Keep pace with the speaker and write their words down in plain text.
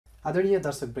आदरणीय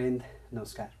दर्शकवृन्द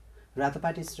नमस्कार।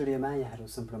 रातोपाटी स्टुडियोमा यहाँहरू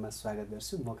सम्पूर्णमा स्वागत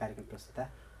गर्छु। म कार्यक्रम प्रस्तुता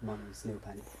मनोज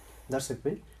नेउपाने।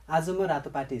 दर्शकवृन्द, आज म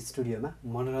रातोपाटी स्टुडियोमा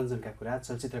मनोरञ्जनका कुरा,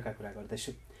 चलचित्रका कुरा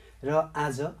गर्दैछु र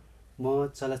आज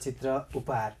म चलचित्र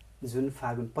उपहार जुन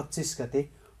फागुन 25 गते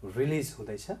रिलिज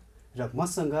हुँदैछ र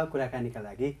मसँग कुराकानीका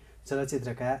लागि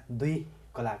चलचित्रका दुई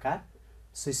कलाकार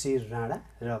शिशिर राणा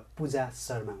र पूजा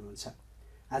शर्मा हुनुहुन्छ।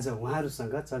 आज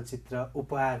उहाँहरूसँग चलचित्र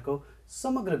उपहारको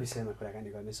समग्र विषयमा कुराकानी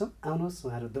गर्नेछौँ। आउनुहोस्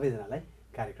उहाँहरू दुवैजनालाई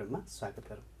कार्यक्रममा स्वागत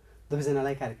गरौँ।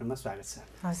 दुवैजनालाई कार्यक्रममा स्वागत छ।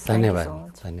 धन्यवाद।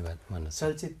 धन्यवाद।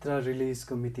 चलचित्र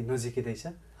रिलिजको मिति नजिकै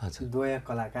छ। दुवै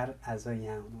कलाकार आज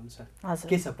यहाँ हुनुहुन्छ।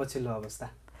 के छ पछिल्लो अवस्था?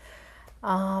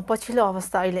 पछिल्लो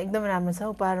अवस्था अहिले एकदम राम्रो छ।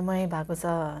 उपहारमय भएको छ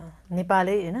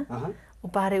नेपालै, होइन?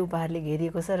 उपहारले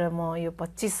घेरिएको छ र म यो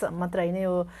 25 मात्र होइन,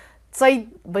 यो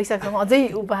चैत वैशाखसम्म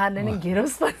अझै उपहारले नै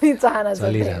घेरोस् भन्ने चाहना छ।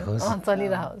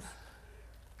 चलिरहोस्।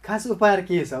 खास उपहार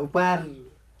के छ? उपहार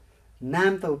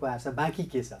नाम त उपहार छ, बाँकी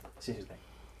के छ शिशिर दाइ?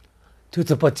 त्यो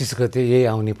त 25 गते, यही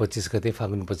आउने 25 गते,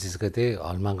 फागुन 25 गते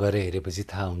हलमा गएर हेरेपछि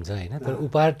थाहा हुन्छ, होइन? तर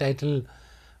उपहार टाइटल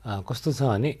कस्तो छ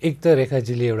भने, एक त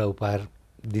रेखाजीले एउटा उपहार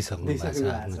दिइसक्नु भएको छ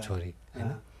आफ्नो छोरी,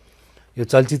 होइन? यो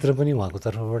चलचित्र पनि उहाँको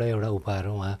तर्फबाट एउटा उपहार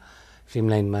हो। उहाँ फिल्म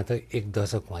लाइनमा त एक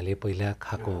दशक उहाँले पहिला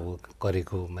खाएको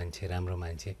गरेको मान्छे, राम्रो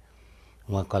मान्छे।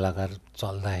 उहाँ कलाकार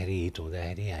चल्दाखेरि, हिट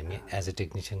हुँदाखेरि हामी एज अ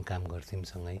टेक्निसियन काम गर्थ्यौँ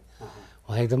सँगै।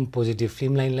 उहाँ एकदम पोजिटिभ,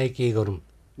 फिल्म लाइनलाई केही गरौँ,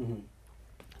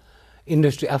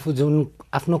 इन्डस्ट्री आफू जुन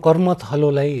आफ्नो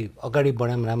कर्मथलोलाई अगाडि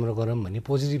बढाऊँ, राम्रो गरौँ भन्ने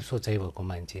पोजिटिभ सोचाइ भएको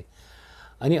मान्छे।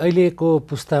 अनि अहिलेको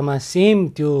पुस्तामा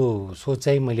सेम त्यो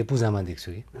सोचाइ मैले पूजामा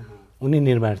देख्छु कि उनी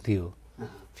निर्माती हो,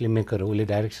 फिल्म मेकर हो। उसले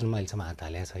डाइरेक्सनमा अहिलेसम्म हात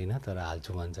हालेको छैन, तर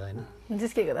हाल्छु भन्छ, होइन?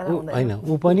 होइन,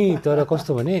 ऊ पनि तर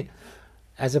कस्तो भने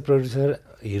एज अ प्रड्युसर,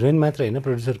 हिरोइन मात्र होइन,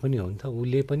 प्रड्युसर पनि हो नि त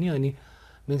उसले पनि। अनि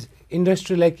मिन्स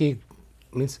इन्डस्ट्रीलाई के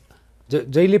मिन्स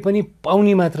जहिले पनि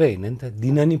पाउने मात्रै होइन नि त,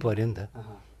 दिन नि पऱ्यो नि त।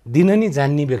 दिन नि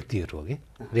जान्ने व्यक्तिहरू हो कि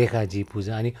रेखाजी,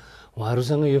 पूजा। अनि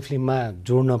उहाँहरूसँग यो फिल्ममा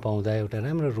जोड्न पाउँदा एउटा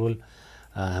राम्रो रोल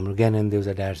हाम्रो ज्ञानेन्द्र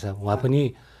देउजा डायर साहब, उहाँ पनि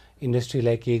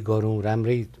इन्डस्ट्रीलाई केही गरौँ,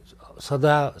 राम्रै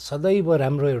सदैव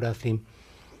राम्रो एउटा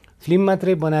फिल्म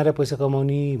मात्रै बनाएर पैसा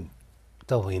कमाउने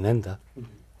त होइन नि त।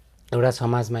 एउटा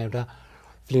समाजमा एउटा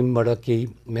फिल्मबाट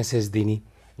केही मेसेज दिने,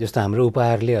 जस्तो हाम्रो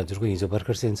उपहारले हजुरको हिजो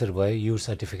भर्खर सेन्सर भयो, यु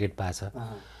सर्टिफिकेट पाछ।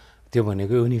 त्यो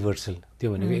भनेको युनिभर्सल, त्यो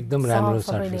भनेको एकदम राम्रो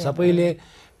सर्टिफिकेट, सबैले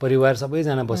परिवार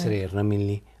सबैजना बसेर हेर्न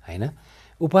मिल्ने, होइन?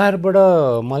 उपहारबाट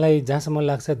मलाई जहाँसम्म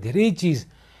लाग्छ धेरै चिज,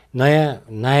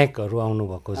 नयाँ नायकहरू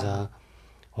आउनुभएको छ,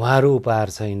 उहाँहरू उपहार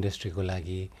छ इन्डस्ट्रीको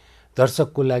लागि,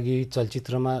 दर्शकको लागि।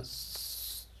 चलचित्रमा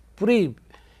पुरै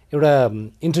एउटा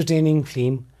इन्टरटेनिङ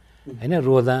फिल्म, होइन?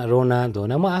 रोना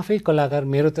धोना। म आफै कलाकार,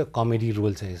 मेरो त कमेडी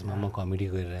रोल छ यसमा, म कमेडी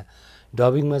गरेर।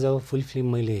 डबिङमा जब फुल फिल्म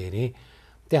मैले हेरेँ,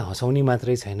 त्यहाँ हँसाउने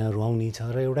मात्रै छैन, रुवाउने छ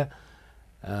र एउटा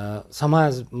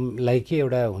समाजलाई के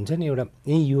एउटा हुन्छ नि, एउटा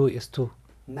यो यस्तो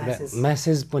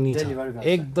म्यासेज पनि छ,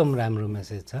 एकदम राम्रो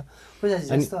म्यासेज छ।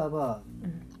 जस्तो अब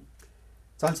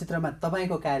चलचित्रमा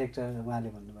तपाईँको क्यारेक्टर, उहाँले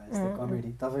भन्नुभयो जस्तो कमेडी,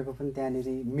 तपाईँको पनि त्यहाँनिर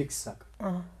मिक्स छ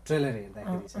ट्रेलर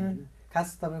हेर्दाखेरि चाहिँ।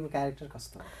 खास तपाईँको क्यारेक्टर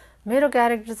कस्तो? मेरो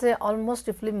क्यारेक्टर चाहिँ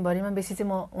अलमोस्ट फिल्मभरिमा बेसी चाहिँ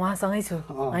म उहाँसँगै छु,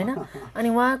 होइन? अनि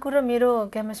उहाँको र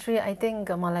मेरो केमिस्ट्री आई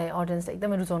थिङ्क मलाई अडियन्स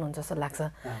एकदमै रुचाउनुहुन्छ जस्तो लाग्छ।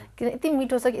 किन यति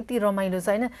मिठो छ कि यति रमाइलो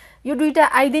छ, होइन? यो दुइटा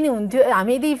आइदिने हुन्थ्यो,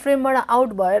 हामी यदि फ्रेमबाट आउट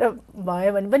भयो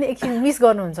भने पनि एकछिन मिस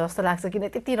गर्नुहुन्छ जस्तो लाग्छ, किन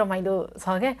त्यति रमाइलो छ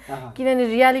क्या। किनभने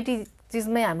रियालिटी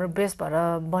चिजमै हाम्रो बेस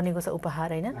भएर बनेको छ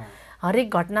उपहार, होइन?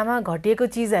 हरेक घटनामा घटिएको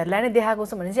चिजहरूलाई नै देखाएको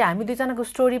छ भने चाहिँ हामी दुईजनाको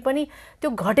स्टोरी पनि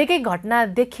त्यो घटेकै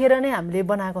घटना देखेर नै हामीले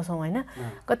बनाएको छौँ, होइन?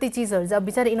 कति चिजहरू चाहिँ अब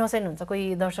बिचारा इनोसेन्ट हुन्छ,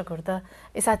 कोही दर्शकहरू त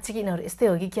साँच्चै कि यिनीहरू यस्तै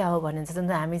हो कि क्या हो भनिन्छ। जुन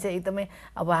हामी चाहिँ एकदमै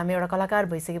अब हामी एउटा कलाकार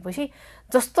भइसकेपछि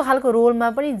जस्तो खालको रोलमा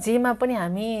पनि जेमा पनि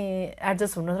हामी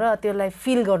एडजस्ट हुनु र त्यसलाई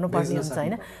फिल गर्नुपर्ने हुन्छ,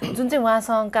 होइन? जुन चाहिँ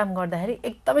उहाँसँग काम गर्दाखेरि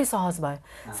एकदमै सहज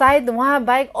भयो। सायद उहाँ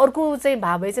बाहेक अर्को चाहिँ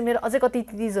भए भए चाहिँ मेरो अझै कति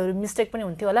चिजहरू मिस्टेक पनि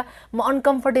हुन्थ्यो होला, म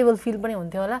अनकम्फर्टेबल फिल पनि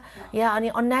हुन्थ्यो होला, या अनि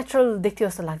अननेचुरल देख्थ्यो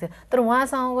जस्तो लाग्थ्यो। तर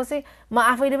उहाँसँगको चाहिँ म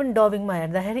आफैले पनि डबिङमा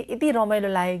हेर्दाखेरि यति रमाइलो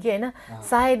लाग्यो कि, होइन?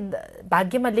 सायद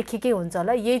भाग्यमा लेखेकै हुन्छ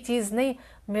होला, यही चिज नै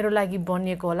मेरो लागि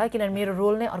बनिएको होला, किनभने मेरो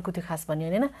रोल नै अर्को थियो खास भन्यो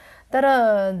होइन। तर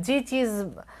जे चिज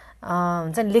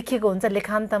हुन्छ नि लेखेको हुन्छ,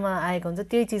 लेखान्तमा आएको हुन्छ,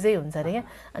 त्यही चिजै हुन्छ अरे क्या।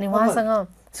 अनि उहाँसँग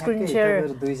स्क्रिन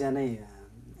सेयर दुईजनै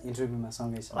इन्टरभ्यूमा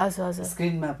सँगै छ। हजुर हजुर।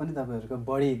 स्क्रिनमा पनि तपाईँहरूको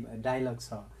बढी डायलग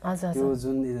छ, हजुर त्यो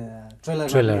जुन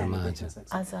ट्रेलरमा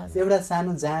एउटा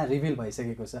सानो जहाँ रिभिल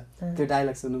भइसकेको छ, त्यो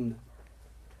डायलग सुनौँ न।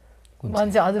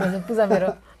 भन्छ हजुर हजुर। पूजा मेरो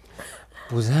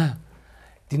पूजा,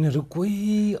 तिनीहरू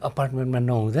कोही अपार्टमेन्टमा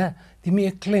नहुँदा तिमी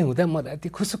एक्लै हुँदा म राति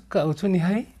खुसुक्क आउँछु नि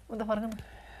है।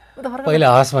 पहिला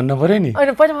हस् भन्नु पर्यो नि।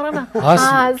 पहिला भन न।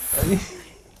 हस्।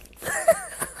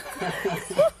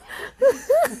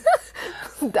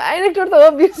 डाइरेक्टर त हो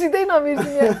बिर्सिँदै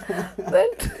नबिर्सिने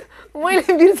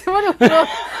मैले बिर्सेँ पनि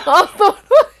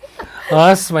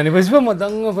हस् भनेपछि पो म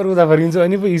दङ्ग फर्कुदा फर्किन्छु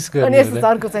अनि पो इस अनि यस्तो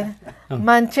अर्को छैन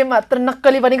मान्छे मात्र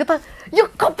नक्कली भनेको त यो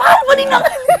कपाल पनि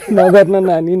नगर्न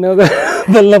नानी नगर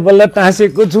बल्ल बल्ल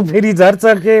टाँसेको छु फेरि झर्छ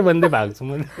के भन्दै भाग्छु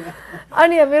म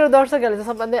अनि मेरो दर्शकहरूले चाहिँ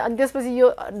सबभन्दा अनि त्यसपछि यो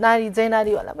नारी जय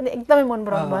नारीवाला पनि एकदमै मन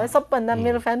पराउनु भयो सबभन्दा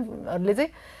मेरो फ्यानहरूले चाहिँ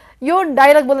यो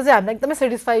डायलग बोल्दा चाहिँ हामीलाई एकदमै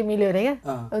सेटिस्फाई मिल्यो अरे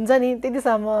क्या हुन्छ नि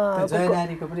त्यतिसम्म जय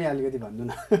नारीको पनि अलिकति भन्नु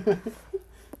न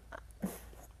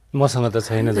मसँग त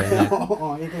छैन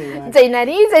जय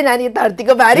नारी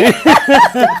धरतीको भारी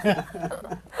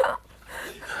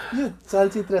यो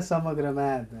चलचित्र समग्रमा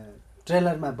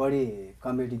ट्रेलरमा बढी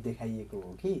कमेडी देखाइएको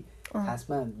हो कि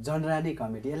खासमा जनरा नै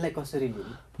कमेडी यसलाई कसरी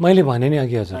लिने मैले भने नि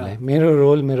अघि हजुरलाई मेरो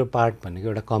रोल मेरो पार्ट भनेको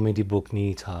एउटा कमेडी बोक्ने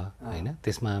छ होइन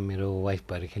त्यसमा मेरो वाइफ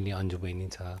भएर खेल्ने अन्जु बहिनी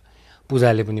छ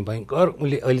पूजाले पनि भयङ्कर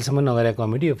उसले अहिलेसम्म नगरेको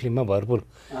कमेडी यो फिल्ममा भरपुर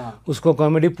उसको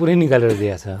कमेडी पुरै निकालेर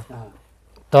दिएको छ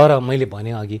तर मैले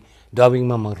भने अघि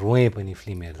डबिङमा म रोएँ पनि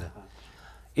फिल्म हेर्दा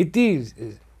यति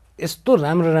यस्तो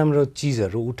राम्रो राम्रो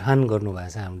चिजहरू उठान गर्नुभएको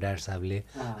छ हाम्रो डाक्टर साहबले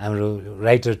हाम्रो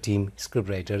writer team script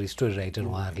writer story writer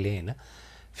उहाँहरूले होइन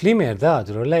फिल्म हेर्दा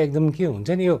हजुरहरूलाई एकदम के हुन्छ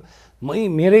नि यो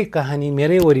मेरै कहानी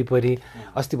मेरै वरिपरि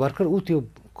अस्ति भर्खर ऊ त्यो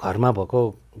घरमा भएको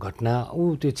घटना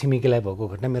ऊ त्यो छिमेकीलाई भएको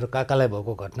घटना मेरो काकालाई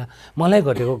भएको घटना मलाई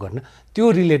घटेको घटना त्यो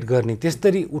रिलेट गर्ने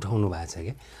त्यसरी उठाउनु भएको छ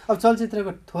क्या अब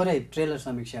चलचित्रको थोरै ट्रेलर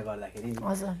समीक्षा गर्दाखेरि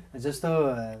जस्तो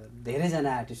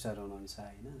धेरैजना आर्टिस्टहरू हुनुहुन्छ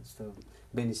होइन जस्तो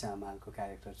बेनिसा हमालको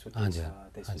क्यारेक्टर छुट्टै छ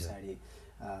त्यस पछाडि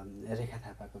रेखा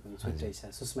थापाको पनि छुट्टै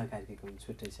छ सुषमा कार्कीको पनि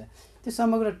छुट्टै छ त्यो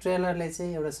समग्र ट्रेलरले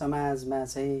चाहिँ एउटा समाजमा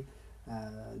चाहिँ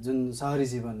जुन सहरी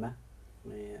जीवनमा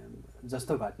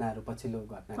जस्तो घटनाहरू पछिल्लो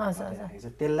घटनाहरू घटिरहेको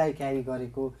छ त्यसलाई क्यारी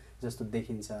गरेको जस्तो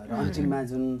देखिन्छ र अन्तिममा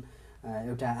जुन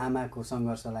एउटा आमाको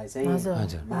सङ्घर्षलाई चाहिँ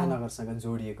महानगरसँग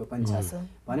जोडिएको पनि छ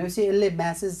भनेपछि यसले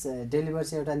म्यासेज डेलिभर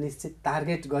चाहिँ एउटा निश्चित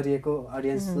टार्गेट गरिएको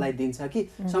अडियन्सलाई दिन्छ कि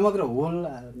समग्र होल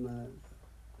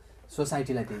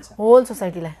सोसाइटीलाई दिन्छ होल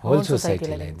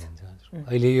सोसाइटीलाई दिन्छ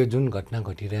अहिले यो जुन घटना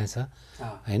घटिरहेछ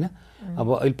होइन अब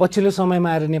अहिले पछिल्लो समयमा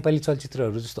आएर नेपाली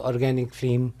चलचित्रहरू जस्तो अर्ग्यानिक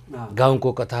फिल्म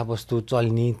गाउँको कथावस्तु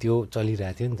चल्ने त्यो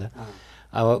चलिरहेको थियो नि त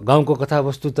अब गाउँको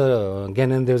कथावस्तु त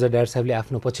ज्ञानेन्द्र देवजा डाक्टर साहबले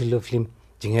आफ्नो पछिल्लो फिल्म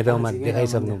झिङ्गेदाउमा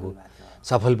देखाइसक्नुभयो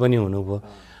सफल पनि हुनुभयो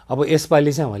अब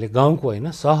यसपालि चाहिँ उहाँले गाउँको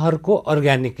होइन सहरको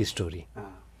अर्ग्यानिक स्टोरी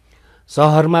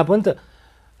सहरमा पनि त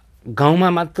गाउँमा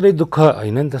मात्रै दुःख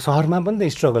होइन नि त सहरमा पनि त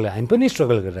स्ट्रगल हामी पनि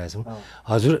स्ट्रगल गरिरहेछौँ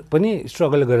हजुर पनि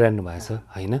स्ट्रगल गरिरहनु भएको छ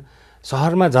होइन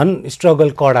सहरमा झन् स्ट्रगल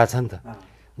कडा छ नि त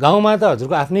गाउँमा त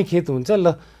हजुरको आफ्नै खेत हुन्छ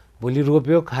ल भोलि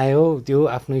रोप्यो खायो त्यो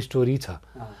आफ्नो स्टोरी छ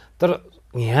तर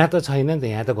यहाँ त छैन नि त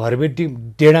यहाँ त घरबेटी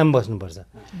डेढामा बस्नुपर्छ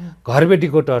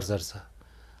घरबेटीको टर्चर छ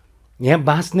यहाँ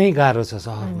बाँच्नै गाह्रो छ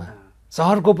सहरमा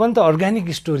सहरको पनि त अर्ग्यानिक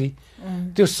स्टोरी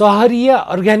त्यो सहरीय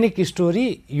अर्ग्यानिक स्टोरी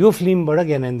यो फिल्मबाट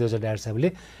ज्ञानेन्द्र देवजा डाक्टर साहबले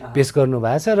पेस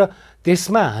गर्नुभएको छ र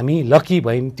त्यसमा हामी लकी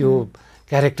भयौँ त्यो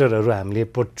क्यारेक्टरहरू हामीले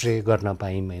पोर्ट्रे गर्न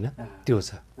पायौँ होइन त्यो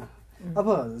छ अब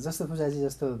जस्तो पूजाजी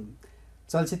जस्तो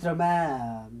चलचित्रमा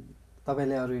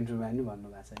तपाईँले अरू इन्टरभ्यूमा पनि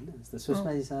भन्नुभएको छ होइन जस्तो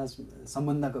सुषमाजीसँग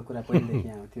सम्बन्धको कुरा पहिलेदेखि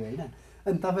आउँथ्यो होइन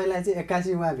अनि तपाईँलाई चाहिँ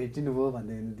 81 उहाँ भेटिनुभयो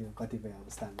भन्दै हुनुहुन्थ्यो कतिपय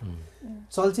अवस्थामा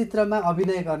चलचित्रमा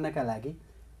अभिनय गर्नका लागि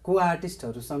को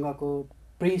आर्टिस्टहरूसँगको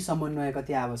प्री समन्वय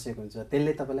कति आवश्यक हुन्छ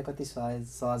त्यसले तपाईँलाई कति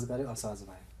सहज गर्यो असहज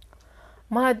भयो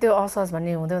मलाई त्यो असहज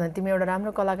भन्ने हुँदैन तिमी एउटा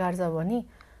राम्रो कलाकार छ भने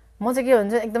म चाहिँ के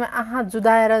हुन्छ एकदमै आँखा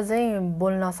जुदाएर चाहिँ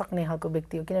बोल्न सक्ने खालको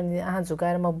व्यक्ति हो किनभने आँखा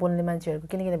झुकाएर म बोल्ने मान्छेहरूको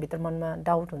किन भित्र मनमा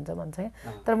डाउट हुन्छ भन्छ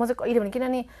क्या तर म चाहिँ कहिले भने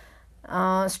किनभने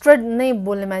स्ट्रेट नै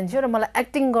बोल्ने मान्छे हो र मलाई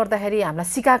एक्टिङ गर्दाखेरि हामीलाई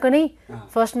सिकाएको नै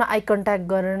फर्स्टमा आई कन्ट्याक्ट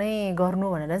गरेर नै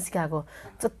गर्नु भनेर सिकाएको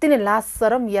जति नै लाज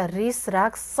शरम या रिस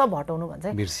राग सब हटाउनु भन्छ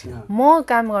म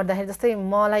काम गर्दाखेरि जस्तै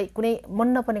मलाई कुनै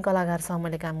मन नपर्ने कलाकारसँग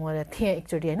मैले काम गरेको थिएँ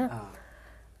एकचोटि होइन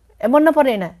मन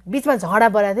नपर्ने होइन बिचमा झगडा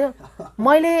परेको थियो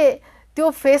मैले त्यो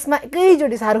फेसमा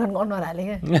एकैचोटि शाहरुख खानको अनुहार हालेँ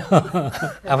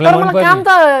क्या काम त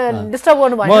डिस्टर्ब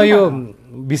गर्नु भयो म यो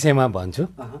विषयमा भन्छु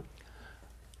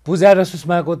पूजा र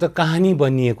सुषमाको त कहानी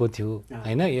बनिएको थियो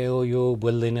होइन यो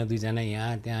बोल्दैन दुईजना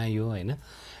यहाँ त्यहाँ यो होइन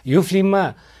यो फिल्ममा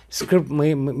स्क्रिप्ट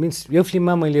मिन्स यो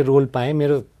फिल्ममा मैले रोल पाएँ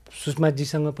मेरो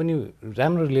सुषमाजीसँग पनि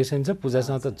राम्रो रिलेसन छ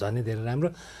पूजासँग त झनै धेरै राम्रो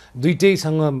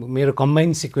दुइटैसँग मेरो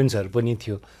कम्बाइन्ड सिक्वेन्सहरू पनि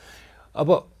थियो अब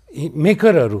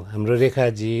मेकरहरू हाम्रो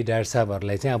रेखाजी डाक्टर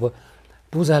साहबहरूलाई चाहिँ अब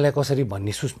पूजालाई कसरी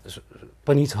भन्ने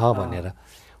पनि छ भनेर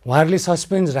उहाँहरूले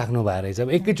सस्पेन्स राख्नु भएको रहेछ अब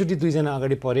एकैचोटि दुईजना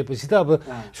अगाडि परेपछि त अब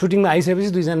सुटिङमा आइसकेपछि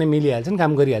दुईजना मिलिहाल्छन्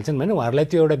काम गरिहाल्छन् भने उहाँहरूलाई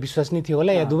त्यो एउटा विश्वास नै थियो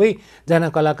होला या दुवैजना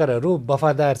कलाकारहरू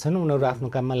वफादार छन् उनीहरू आफ्नो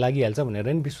काममा लागिहाल्छ भनेर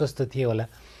नि विश्वास त थियो होला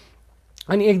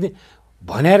अनि एक दिन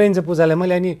भनेर रहेछ पूजालाई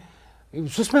मैले अनि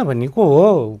सुषमा भन्ने को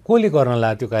हो, कसले गर्न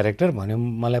ला त्यो क्यारेक्टर भन्यो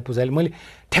मलाई पूजाले। मैले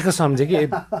ठ्याक्क सम्झेँ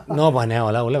कि नभने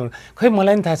होला खै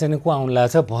मलाई पनि थाहा छैन को आउनु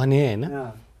लाग्छ भने होइन।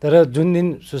 तर जुन दिन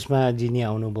सुषमाजी नि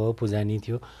आउनुभयो, पूजा नि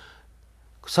थियो,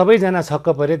 सबैजना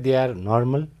छक्क परे। दे आर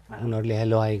नर्मल, उनीहरूले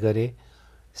हेलो हाई गरे,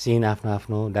 सिन आफ्नो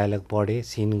आफ्नो डायलग पढे,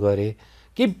 सिन गरे,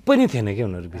 केही पनि थिएन कि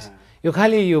उनीहरू बिच। यो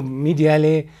खालि यो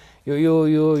मिडियाले यो यो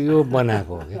यो यो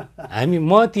बनाएको हो क्या।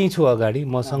 म त्यहीँ छु अगाडि,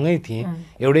 मसँगै थिएँ,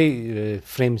 एउटै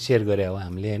फ्रेम सेयर गरे हो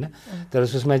हामीले होइन। तर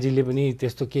सुषमाजीले पनि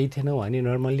त्यस्तो केही थिएन, उहाँ नि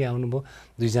नर्मल्ली आउनुभयो,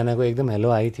 दुईजनाको एकदम हेलो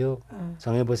हाई थियो,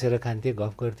 सँगै बसेर खान्थे,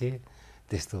 गफ गर्थे,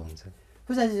 त्यस्तो हुन्छ।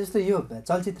 पूजाजी जस्तो यो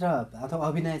चलचित्र अथवा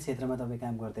अभिनय क्षेत्रमा तपाईँ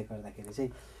काम गर्दाखेरि चाहिँ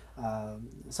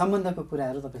सम्बन्धको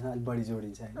कुराहरू तपाईँसँग अलिक बढी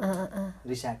जोडिन्छ होइन,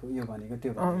 रिसाको यो भनेको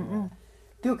त्यो भनेको,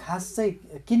 त्यो खास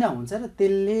चाहिँ किन हुन्छ र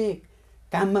त्यसले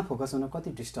काममा फोकस हुन कति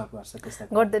डिस्टर्ब गर्छ? त्यस्ता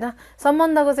गर्दैन।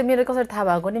 सम्बन्धको चाहिँ मेरो कसरी थाहा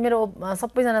भएको नि, मेरो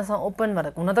सबैजनासँग ओपन भएर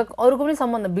हुन त अरूको पनि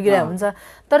सम्बन्ध बिग्रिया हुन्छ,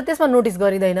 तर त्यसमा नोटिस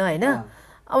गरिँदैन होइन।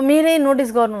 अब मेरै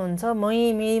नोटिस गर्नुहुन्छ,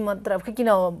 मै मात्र किन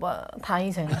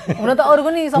थाहै छैन। हुन त अरूको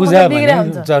नि सम्बन्ध बिग्रिया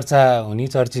हुन्छ, चर्चा हुने,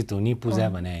 चर्चित हुने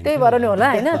पूजा भने त्यही भएर नि होला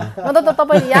होइन। न त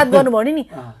तपाईँले याद गर्नुभयो नि,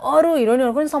 अरू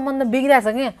हिरोइनहरूको पनि सम्बन्ध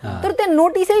बिग्रिरहेको छ क्या, तर त्यहाँ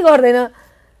नोटिसै गर्दैन।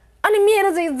 अनि मेरो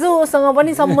चाहिँ जोसँग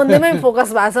पनि सम्बन्धमै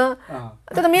फोकस भएको छ,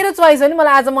 त्यो त मेरो चोइस हो नि।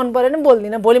 मलाई आज मन पऱ्यो भने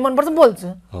बोल्दिनँ, भोलि मनपर्छ बोल्छु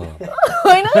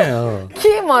होइन।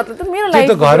 के मतलब त मेरो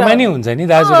लाइफ घरमा नि हुन्छ नि,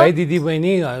 दाजुभाइ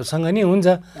दिदीबहिनीसँग नि हुन्छ,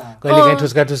 कहिले काहीँ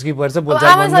ठुस्का ठुस्की पर्छ, बोल्छ।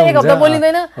 आमासँग एक हप्ता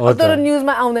बोलिँदैन, तर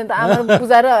न्युजमा आउँदैन त आमा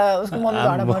पूजा र उसको मम्मी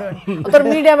झगडा पऱ्यो। तर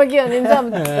मिडियामा के भनिन्छ,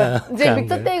 जे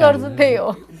बिग्छ त्यही गर्छु, त्यही हो।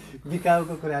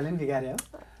 बिकाउको कुराले पनि बिगार्यो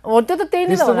हो, त्यो त त्यही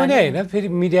नै हो होइन। फेरि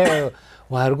मिडिया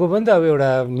उहाँहरूको पनि त अब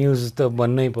एउटा न्युज त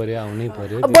बन्नै पर्यो, आउनै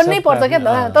पर्यो, बन्नै पर्छ क्या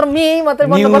त। तर मै मात्रै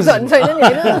बन्नुपर्छ भन्ने छैन नि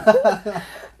होइन।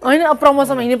 होइन अब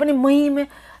प्रमोसनमा हिँड्ने पनि मै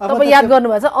तपाईँ याद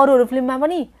गर्नुभएको छ, अरू फिल्ममा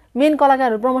पनि मेन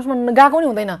कलाकारहरू प्रमोसनमा गएको नि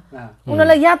हुँदैन,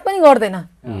 उनीहरूलाई याद पनि गर्दैन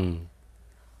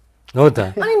हो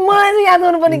त। अनि मलाई चाहिँ याद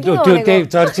गर्नुपर्ने के हो, त्यही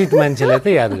चर्चित मान्छेलाई त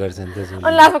याद गर्छन्।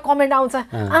 अनि लास्टमा कमेन्ट आउँछ,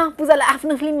 पूजाले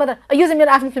आफ्नो फिल्ममा त यो चाहिँ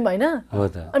मेरो आफ्नो फिल्म होइन, हो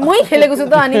त, अनि मै खेलेको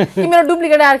छु त, अनि मेरो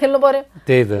डुप्लिकेट आएर खेल्नु पर्यो,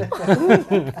 त्यही त।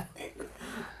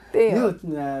 यो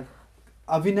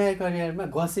अभिनय करियरमा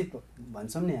गसिप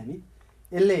भन्छौँ नि हामी,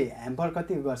 यसले ह्याम्पर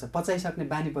कति गर्छ? पचाइसक्ने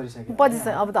बानी परिसक्यो।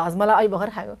 अब त हजमला अहिले भर्खर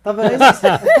खाएको तपाईँ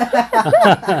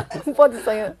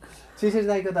पचिसक्यो। शिशिर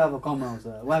दाइको त अब कम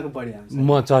आउँछ, उहाँको बढी आउँछ।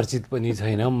 म चर्चित पनि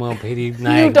छैन, म फेरि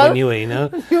नायक पनि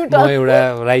होइन, म एउटा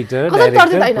writer,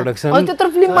 director, production,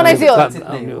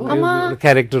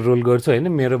 character role गर्छु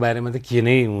होइन। मेरो बारेमा त के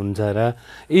नै हुन्छ र,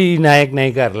 यी नायक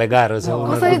नायिकाहरूलाई गाह्रो छ,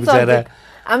 उनीहरूको बिचरा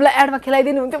हामीलाई एडमा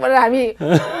खेलाइदिनु हुन्थ्यो भनेर हामी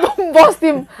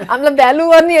बस्थ्यौँ, हामीलाई भ्यालु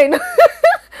गर्ने होइन,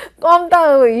 कम त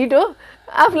हिट हो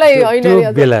आफूलाई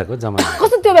होइन बेलाको जमाना।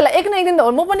 कस्तो त्यो बेला एक न एक दिन त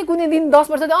हो, म पनि कुनै दिन 10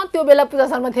 वर्ष त्यो बेला पूजा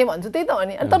शर्मा थिएँ भन्छु, त्यही त हो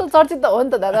नि। तर चर्चित त हो नि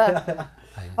त दादा।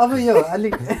 अब यो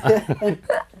अलिक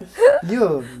यो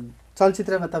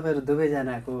चलचित्रमा तपाईँहरू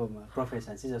दुवैजनाको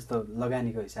प्रोफेसन चाहिँ जस्तो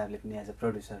लगानीको हिसाबले पनि एज अ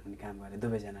प्रड्युसर पनि काम गरे,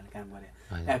 दुवैजनाले काम गरे,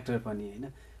 एक्टर पनि होइन।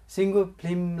 सिङ्गो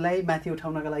फिल्मलाई माथि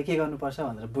उठाउनका लागि के गर्नुपर्छ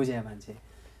भनेर बुझे मान्छे,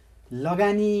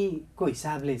 लगानीको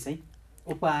हिसाबले चाहिँ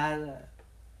उपहार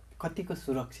कतिको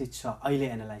सुरक्षित छ अहिले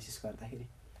एनालाइसिस गर्दाखेरि?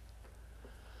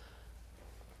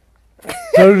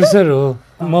 प्रड्युसर हो,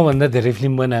 मभन्दा धेरै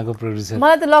फिल्म बनाएको प्रड्युसर।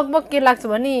 मलाई त लगभग के लाग्छ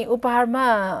भने उपहारमा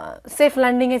सेफ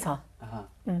ल्यान्डिङै छ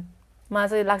मलाई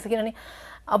चाहिँ लाग्छ। किनभने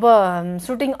अब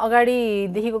सुटिङ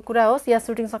अगाडिदेखिको कुरा होस् या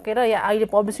सुटिङ सकेर या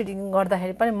अहिले पब्लिसिटी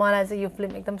गर्दाखेरि पनि मलाई चाहिँ यो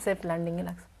फिल्म एकदम सेफ ल्यान्डिङै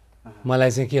लाग्छ।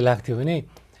 मलाई चाहिँ के लाग्थ्यो भने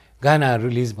गानाहरू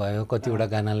रिलिज भयो, कतिवटा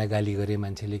गानालाई गाली गरे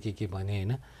मान्छेले, के भने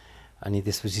होइन। अनि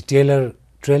त्यसपछि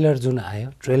ट्रेलर जुन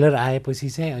आयो, ट्रेलर आएपछि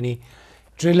चाहिँ अनि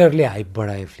ट्रेलरले हाइप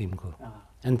बढायो फिल्मको।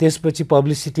 अनि त्यसपछि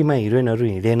पब्लिसिटीमा हिरोइनहरू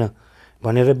हिँडेन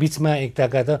भनेर बिचमा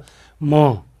एकताका त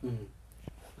म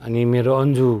अनि मेरो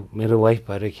अन्जु, मेरो वाइफ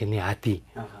भएर खेल्ने हात्ती,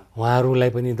 उहाँहरूलाई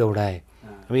पनि दौडाए।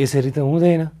 अब यसरी त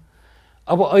हुँदैन।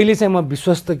 अब अहिले चाहिँ म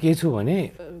विश्वस्त के छु भने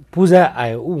पूजा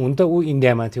आयो, हुन त ऊ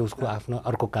इन्डियामा थियो, उसको आफ्नो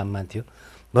अर्को काममा थियो,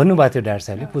 भन्नुभएको थियो डाक्टर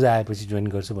साहबले, पूजा आएपछि जोइन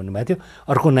गर्छु भन्नुभएको थियो।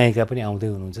 अर्को नायिका पनि आउँदै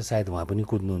हुनुहुन्छ, सायद उहाँ पनि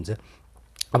कुद्नुहुन्छ।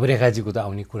 अब रेखाजीको त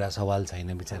आउने कुरा सवाल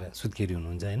छैन, बिचरा सुत्केरी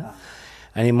हुनुहुन्छ होइन।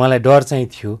 अनि मलाई डर चाहिँ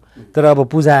थियो। तर अब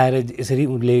पूजा आएर यसरी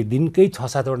उसले दिनकै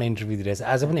 6-7वटा इन्टरभ्यू दिइरहेछ।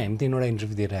 आज पनि हामी 3वटा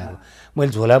इन्टरभ्यू दिएर आएको,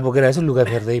 मैले झोला बोकेर आएको छु, लुगा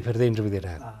फेर्दै इन्टरभ्यू दिएर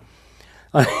आएको।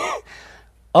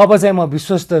 अब चाहिँ म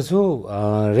विश्वस्त छु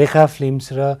रेखा फिल्म्स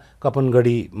र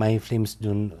कपनगढी माई फिल्म्स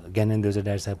जुन ज्ञानेन्द्र देउजा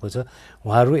डाक्टर साहबको छ,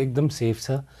 उहाँहरू एकदम सेफ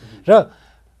छ। र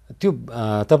त्यो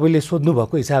तपाईँले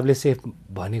सोध्नुभएको हिसाबले सेफ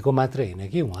भनेको मात्र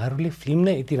होइन कि उहाँहरूले फिल्म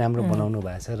नै यति राम्रो बनाउनु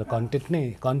भएको छ र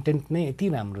कन्टेन्ट नै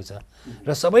यति राम्रो छ।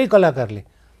 र सबै कलाकारले,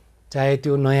 चाहे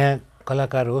त्यो नयाँ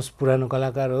कलाकार होस्, पुरानो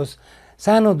कलाकार होस्,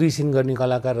 सानो 2 सिन गर्ने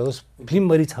कलाकार होस्,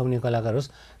 फिल्मभरि छाउने कलाकार होस्,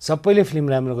 सबैले फिल्म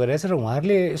राम्रो गरिरहेछ र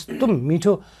उहाँहरूले यस्तो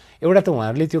मिठो एउटा त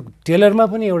उहाँहरूले त्यो टेलरमा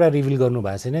पनि एउटा रिभिल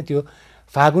गर्नुभएको छैन, त्यो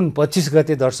फागुन 25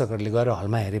 गते दर्शकहरूले गएर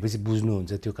हलमा हेरेपछि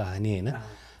बुझ्नुहुन्छ त्यो कहानी होइन।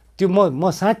 त्यो म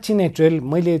साँच्ची नै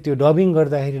मैले त्यो डबिङ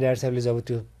गर्दाखेरि डाक्टर साहबले जब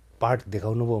त्यो पार्ट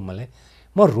देखाउनु भयो मलाई,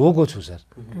 म रोएको छु सर।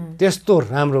 त्यस्तो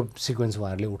राम्रो सिक्वेन्स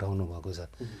उहाँहरूले उठाउनु भएको छ।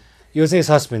 यो चाहिँ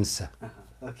सस्पेन्स छ।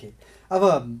 ओके, अब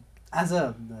आज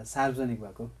सार्वजनिक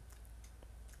भएको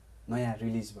नयाँ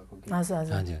रिलिज भएको गीत,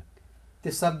 हजुर त्यो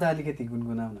शब्द अलिकति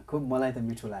गुनगुनाउन, खुब मलाई त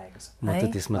मिठो लागेको छ। म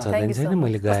त त्यसमा चल्दैन छैन,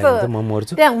 मैले गाएँ त म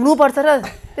मर्छु। त्यहाँ हुनुपर्छ र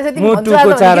त्यसै तिमी भन्छौ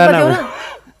मुटुको चाराना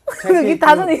गीत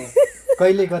थाहा छ नि,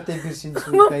 कहिले गते बिर्सिन्छु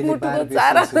कहिले बार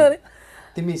बिर्सिन्छु,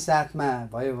 तिमी साथमा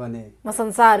भयो भने म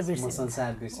संसार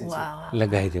बिर्सिन्छु। ल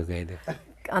गाइदियो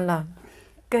ल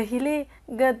कहिले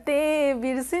गते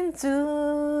बिर्सिन्छु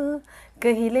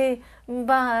कहिले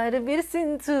बार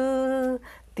बिर्सिन्छु,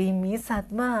 तिमी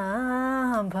साथमा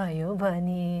भयो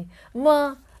भने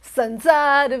म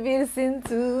संसार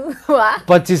बिर्सिन्छु।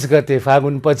 25 गते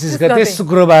फागुन 25 गते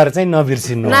शुक्रबार चाहिँ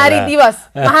नबिर्सिनु, नारी दिवस,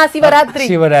 महाशिवरात्रि,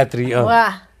 शिवरात्रि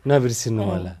नबिर्सिनु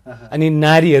होला। अनि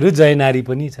नारीहरू जय नारी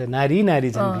पनि छ, नारी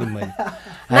छन् फिल्ममा।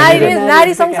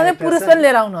 नारी सँगसँगै पुरुष पनि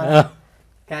लिएर आउनु होला,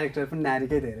 क्यारेक्टर पनि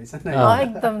नारीकै धेरै छ।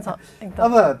 एकदम छ।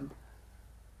 अब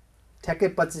ठ्याक्कै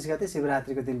 25 गते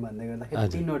शिवरात्रिको दिन भन्दै गर्दाखेरि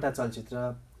 3वटा चलचित्र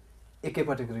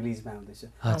एकैपटक रिलिजमा आउँदैछ,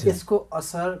 यसको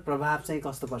असर प्रभाव चाहिँ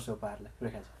कस्तो पर्छ उपहारलाई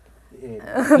रेखाजी?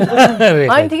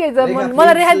 होइन ठिकै छ,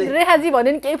 मलाई रेखाजी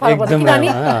भन्यो नि केही फरक पर्छ, किनभने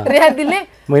रेखाजीले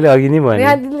मैले अघि नै भने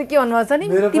रेखाजीले के भन्नुभएको छ नि,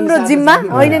 तिम्रो जिम्मा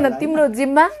होइन न, तिम्रो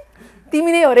जिम्मा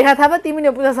तिमी नै हो रेखा थापा, तिमी नै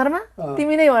हो पुजा शर्मा,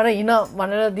 तिमी नै भएर हिँड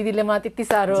भनेर दिदीले मलाई त्यति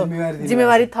साह्रो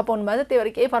जिम्मेवारी थपाउनु भएको छ। त्यही भएर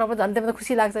केही फरक पर्छ, झन् त्यहाँ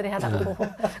खुसी लाग्छ रेखा थापाको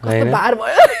कस्तो भार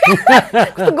भयो,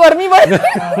 कस्तो गर्मी भयो।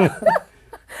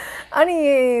 अनि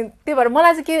त्यही भएर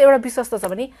मलाई चाहिँ के एउटा विश्वास छ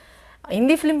भने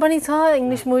हिन्दी फिल्म पनि छ,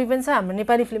 इङ्ग्लिस मुभी पनि छ, हाम्रो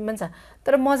नेपाली फिल्म पनि छ,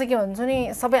 तर म चाहिँ के भन्छु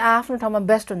नि सबै आफ्नो ठाउँमा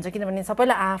बेस्ट हुन्छ, किनभने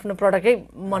सबैलाई आफ्नो प्रडक्टै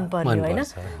मन पर्यो होइन,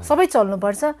 सबै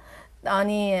चल्नुपर्छ।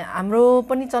 अनि हाम्रो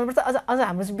पनि चल्नुपर्छ, अझ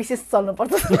हाम्रो चाहिँ विशेष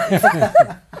चल्नुपर्छ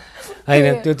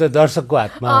होइन, त्यो त दर्शकको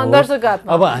हातमा हो। दर्शकको हातमा।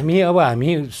 अब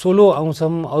हामी सोलो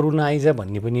आउँछौँ, अरू नआइज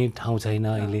भन्ने पनि ठाउँ छैन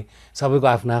अहिले, सबैको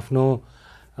आफ्नो आफ्नो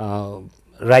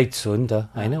राइट्स हो नि त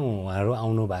होइन। उहाँहरू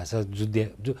आउनु भएको छ,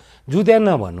 जुद्या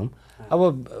नभनौँ, अब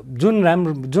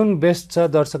जुन बेस्ट छ,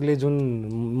 दर्शकले जुन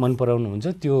मन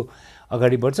पराउनुहुन्छ त्यो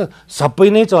अगाडि बढ्छ। सबै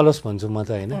नै चलोस् भन्छु म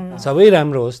त होइन, सबै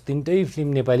राम्रो होस्। 3टै फिल्म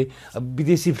नेपाली,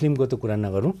 विदेशी फिल्मको त कुरा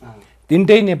नगरौँ,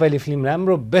 3टै नेपाली फिल्म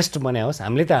राम्रो बेस्ट बनायोस्।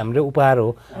 हामीले त हाम्रो उपहार हो,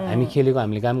 हामी खेलेको,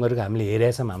 हामीले काम गरेको, हामीले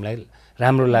हेरेछौँ, हामीलाई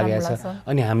राम्रो लागेको छ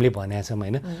अनि हामीले भनेको छौँ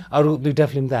होइन। अरू 2टा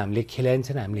फिल्म त हामीले खेलाएको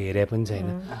छैन, हामीले हेरे पनि छैन,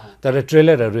 तर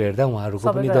ट्रेलरहरू हेर्दा उहाँहरूको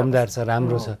पनि दमदार छ,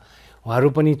 राम्रो छ।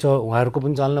 उहाँहरूको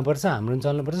पनि चल्नुपर्छ, हाम्रो पनि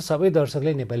चल्नुपर्छ, सबै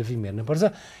दर्शकले नेपाली फिल्म हेर्नुपर्छ।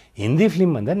 हिन्दी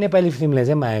फिल्मभन्दा नेपाली फिल्मलाई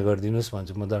चाहिँ माया गरिदिनुहोस्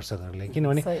भन्छु म दर्शकहरूलाई,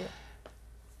 किनभने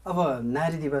अब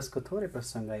नारी दिवसको थोरै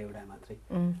प्रसङ्ग एउटा मात्रै,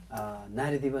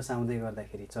 नारी दिवस आउँदै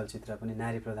गर्दाखेरि चलचित्र पनि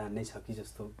नारी प्रधान नै छ कि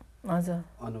जस्तो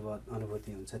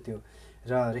अनुभूति हुन्छ त्यो,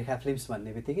 र रेखा फिल्म्स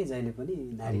भन्ने बित्तिकै जहिले पनि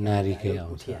नारीकै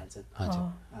उठिहाल्छ।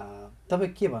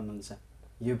 तपाईँ के भन्नुहुन्छ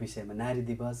यो विषयमा, नारी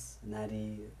दिवस, नारी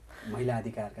महिला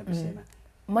अधिकारका विषयमा?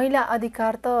 महिला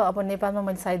अधिकार त अब नेपालमा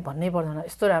मैले सायद भन्नै पर्दैन,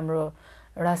 यस्तो राम्रो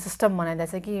एउटा सिस्टम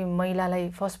बनाइदिएको छ कि महिलालाई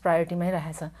फर्स्ट प्रायोरिटीमै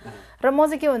राखेको छ। र म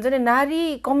चाहिँ के भन्छु नि,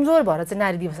 नारी कमजोर भएर चाहिँ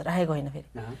नारी दिवस राखेको होइन, फेरि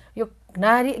यो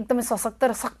नारी एकदमै सशक्त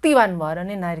र शक्तिवान भएर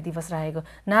नै नारी दिवस राखेको।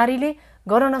 नारीले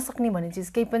गर्न नसक्ने भन्ने चिज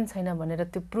केही पनि छैन भनेर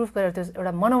त्यो प्रुफ गरेर त्यो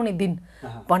एउटा मनाउने दिन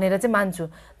भनेर चाहिँ मान्छु।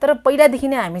 तर पहिलादेखि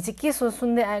नै हामी चाहिँ के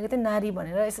सुन्दै आएको थियो, नारी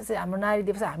भनेर यसो हाम्रो नारी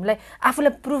दिवस हामीलाई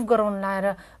आफूलाई प्रुफ गराउन लाएर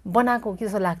बनाएको कि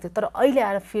जस्तो लाग्थ्यो। तर अहिले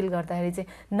आएर फिल गर्दाखेरि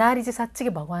चाहिँ नारी चाहिँ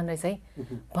साँच्चीकै भगवान् रहेछ है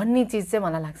भन्ने चिज चाहिँ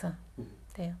मलाई लाग्छ।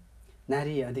 त्यही हो,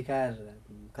 नारी अधिकार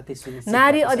कति सुनिश्चित,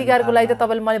 नारी अधिकारको लागि त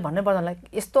तपाईँले मैले भन्नै पर्दैन,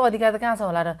 यस्तो अधिकार त कहाँ छ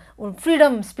होला र।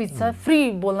 फ्रिडम स्पिच छ,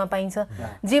 फ्री बोल्न पाइन्छ,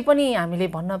 जे पनि हामीले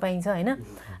भन्न पाइन्छ होइन।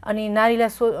 अनि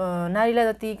नारीलाई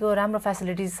जतिको राम्रो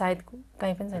फेसिलिटिज सायद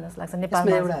कहीँ पनि छैन जस्तो लाग्छ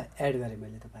नेपालमा। एउटा एड गरेँ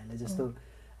मैले तपाईँलाई, जस्तो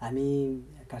हामी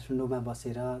काठमाडौँमा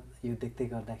बसेर यो देख्दै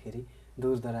गर्दाखेरि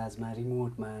दूरदराजमा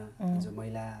रिमोटमा जो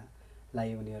महिलालाई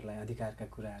उनीहरूलाई अधिकारका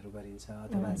कुराहरू गरिन्छ,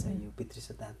 अथवा चाहिँ यो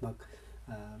पितृसत्तात्मक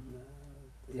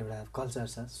एउटा कल्चर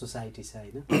छ, सोसाइटी छ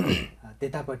होइन,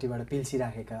 त्यतापट्टिबाट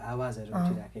पिल्सिराखेका आवाजहरू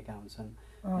उठिराखेका हुन्छन्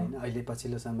होइन। अहिले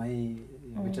पछिल्लो समय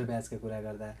मिटर ब्याजको कुरा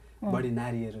गर्दा बढी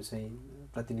नारीहरू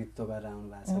चाहिँ प्रतिनिधित्व गरेर आउनु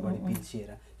भएको छ, बढी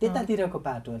पिल्सिएर। त्यतातिरको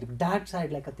पाटो अलिक डार्क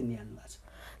साइडलाई कति निहाल्नु भएको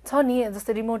छ नि,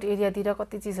 जस्तै रिमोट एरियातिर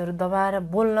कति चिजहरू दबाएर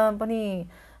बोल्न पनि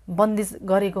बन्दिस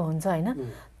गरेको हुन्छ होइन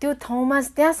त्यो ठाउँमा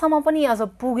त्यहाँसम्म पनि अझ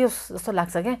पुग्यो जस्तो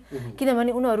लाग्छ क्या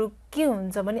किनभने उनीहरू के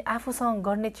हुन्छ भने आफूसँग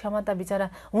गर्ने क्षमता बिचरा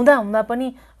हुँदा हुँदा पनि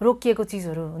रोकिएको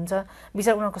चिजहरू हुन्छ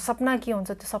बिचरा उनीहरूको सपना के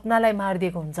हुन्छ त्यो सपनालाई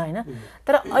मारिदिएको हुन्छ होइन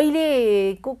तर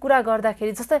अहिलेको कुरा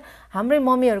गर्दाखेरि जस्तै हाम्रै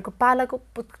मम्मीहरूको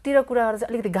पालाकोतिर कुरा गर्दा चाहिँ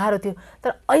अलिकति गाह्रो थियो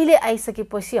तर अहिले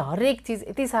आइसकेपछि हरेक चिज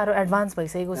यति साह्रो एडभान्स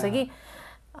भइसकेको छ कि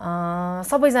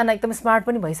सबैजना एकदम स्मार्ट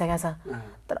पनि भइसकेको छ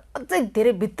तर अझै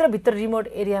धेरै भित्रभित्र रिमोट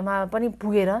एरियामा पनि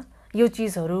पुगेर यो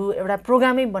चिजहरू एउटा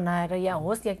प्रोग्रामै बनाएर या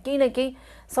होस् या केही न केही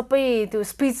सबै त्यो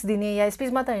स्पिच दिने या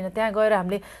स्पिच मात्र होइन त्यहाँ गएर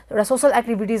हामीले एउटा सोसल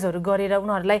एक्टिभिटिजहरू गरेर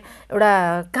उनीहरूलाई एउटा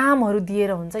कामहरू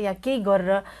दिएर हुन्छ या केही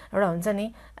गरेर एउटा हुन्छ नि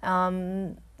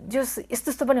जस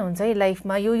यस्तो यस्तो पनि हुन्छ है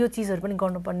लाइफमा यो चिजहरू पनि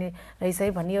गर्नुपर्ने रहेछ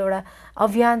है भन्ने एउटा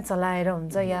अभियान चलाएर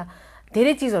हुन्छ या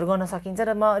धेरै चिजहरू गर्न सकिन्छ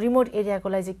र म रिमोट एरियाको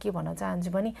लागि चाहिँ के भन्न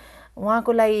चाहन्छु भने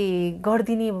उहाँको लागि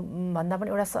गरिदिने भन्दा पनि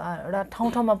एउटा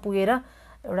ठाउँ ठाउँमा पुगेर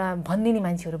एउटा भनिदिने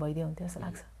मान्छेहरू भइदियो हुन्थ्यो जस्तो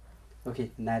लाग्छ ओके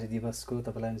नारी दिवसको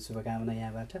तपाईँलाई शुभकामना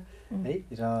यहाँबाट है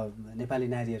र नेपाली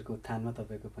नारीहरूको उत्थानमा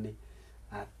तपाईँको पनि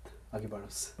हात अघि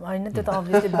बढोस् होइन त्यो त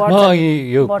अभियसली म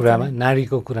यो कुरामा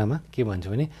नारीको कुरामा के भन्छु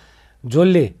भने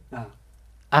जसले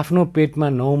आफ्नो पेटमा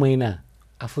 9 महिना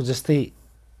आफू जस्तै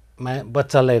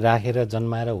बच्चालाई राखेर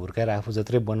जन्माएर हुर्काएर आफू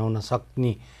जत्रै बनाउन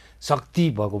सक्ने शक्ति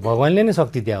भएको भगवानले नै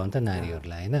शक्ति दिएको हुन्छ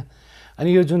नारीहरूलाई होइन अनि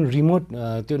यो जुन रिमोट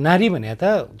त्यो नारी भने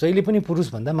त जहिले पनि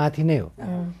पुरुषभन्दा माथि नै हो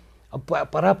अब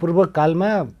परापूर्व कालमा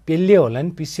पेल्ले होला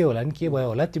नि पिस्से होला नि के भयो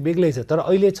होला त्यो बेग्लै छ तर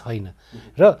अहिले छैन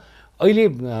र अहिले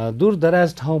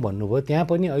दूरदराज ठाउँ भन्नुभयो त्यहाँ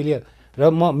पनि अहिले र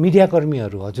म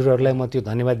मिडियाकर्मीहरू हजुरहरूलाई म त्यो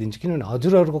धन्यवाद दिन्छु किनभने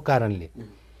हजुरहरूको कारणले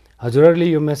हजुरहरूले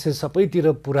यो मेसेज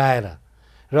सबैतिर पुर्याएर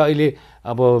र अहिले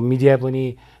अब मिडिया पनि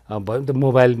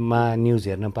मोबाइलमा न्युज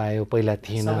हेर्न पायो पहिला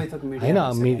थिएन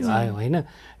होइन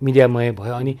मिडियामय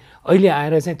भयो अनि अहिले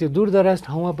आएर चाहिँ त्यो दूरदराज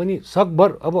ठाउँमा पनि सकभर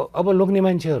अब लोग्ने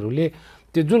मान्छेहरूले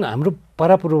त्यो जुन हाम्रो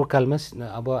परापूर्वकालमा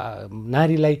अब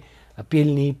नारीलाई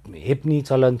पेल्ने हेप्ने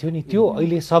चलन थियो नि त्यो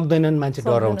अहिले सक्दैनन् मान्छे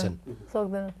डराउँछन्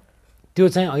त्यो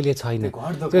चाहिँ अहिले छैन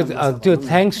त्यो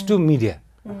थ्याङ्क्स टु मिडिया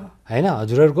होइन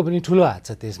हजुरहरूको पनि ठुलो हात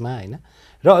छ त्यसमा होइन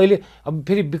र अहिले अब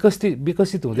फेरि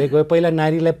विकसित हुँदै गयो पहिला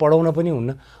नारीलाई पढाउन पनि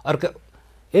हुन्न अर्का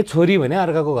छोरी भने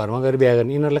अर्काको घरमा गएर बिहा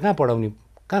गर्ने यिनीहरूलाई कहाँ पढाउने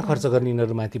कहाँ खर्च गर्ने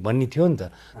यिनीहरूमाथि भन्ने थियो नि त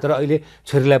तर अहिले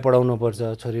छोरीलाई पढाउनु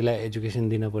पर्छ छोरीलाई एजुकेसन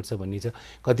दिनुपर्छ भन्ने छ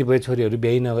कतिपय छोरीहरू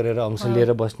बिहे नगरेर अंश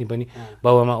लिएर बस्ने पनि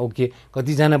बाबुआमा ओके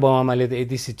कतिजना बाबुआमाले त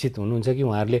यति शिक्षित हुनुहुन्छ कि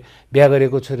उहाँहरूले बिहा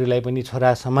गरेको छोरीलाई पनि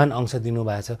छोरा समान अंश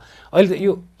दिनुभएको छ अहिले त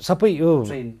यो सबै यो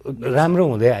राम्रो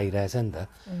हुँदै आइरहेछ नि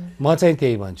त म चाहिँ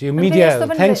त्यही भन्छु यो मिडिया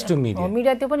थ्याङ्क्स टु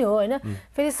मिडिया त्यो पनि हो होइन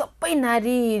फेरि सबै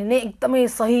नारी नै एकदमै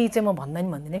सही चाहिँ म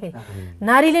भन्दिनँ फेरि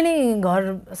नारीले नै घर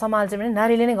सम्हाल्छ भने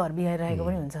नारीले नै घर बिगाइरहेको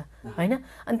पनि हुन्छ होइन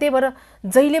अनि त्यही भएर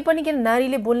जहिले पनि किन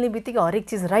नारीले बोल्ने बित्तिकै हरेक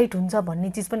चिज राइट हुन्छ भन्ने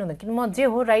चिज पनि हुँदैन किन म जे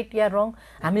हो राइट या रङ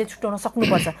हामीले छुट्याउन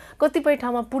सक्नुपर्छ कतिपय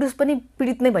ठाउँमा पुरुष पनि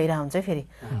पीडित नै भइरहेको हुन्छ फेरि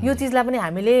यो चिजलाई पनि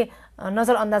हामीले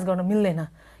नजरअन्दाज गर्न मिल्दैन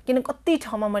किन कति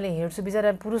ठाउँमा मैले हेर्छु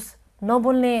बिचरा पुरुष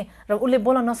नबोल्ने र उसले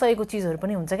बोल्न नसकेको चिजहरू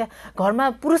पनि हुन्छ क्या घरमा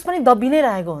पुरुष पनि दबी नै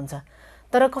रहेको हुन्छ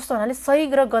तर कस्तो हुनाले सही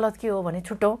र गलत के हो भने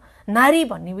छुट्याउ नारी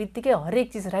भन्ने बित्तिकै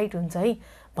हरेक चिज राइट हुन्छ है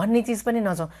भन्ने चिज पनि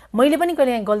नजाउँ मैले पनि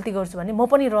कहिले यहाँ गल्ती गर्छु भने म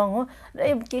पनि रङ हो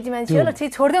र केटी मान्छे हो ल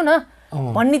छोडिदेऊ न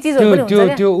भन्ने चिजहरू पनि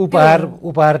हुन्छ त्यो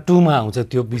उपहार 2 मा आउँछ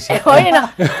त्यो विषय होइन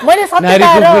मैले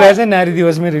नारीको कुरा चाहिँ नारी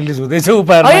दिवसमै रिलिज हुँदैछ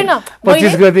उपहार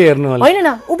 25 गते हेर्नु होला होइन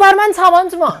न उपहारमा नि छ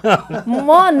भन्छु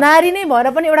म नारी नै भएर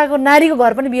पनि एउटाको नारीको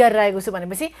घर पनि बिगारिरहेको छु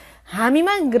भनेपछि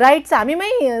हामीमा राइट छ हामीमै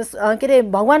के अरे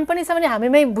भगवान पनि छ भने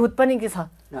हामीमै भूत पनि के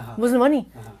छ बुझ्नुभयो नि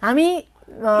हामी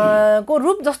को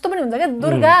रूप जस्तो पनि हुन्छ क्या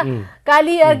दुर्गा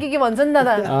काली या के भन्छ नि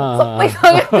दादा सबै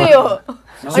त्यही हो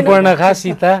सुपर्णखा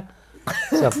सीता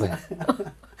सबै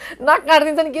नाक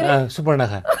काट्दिन्छ नि के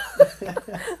सुपर्णखा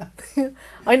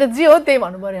होइन जे हो त्यही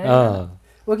भन्नु पर्यो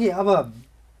ओके अब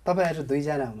तपाईँहरू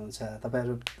दुईजना हुनुहुन्छ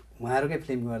तपाईँहरू उहाँहरूकै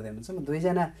फिल्म गर्दै हुनुहुन्छ म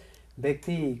दुईजना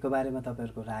व्यक्तिको बारेमा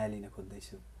तपाईँहरूको राय लिन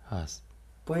खोज्दैछु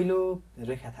पहिलो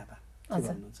रेखा थापा के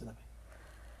भन्नुहुन्छ तपाईँ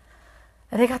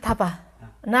रेखा थापा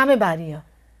नामै भारी हो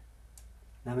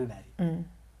नामै भारी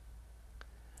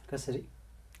कसरी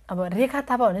अब रेखा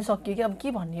थापा भने सकियो कि अब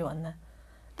के भन्ने भन्दा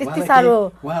त्यति साह्रो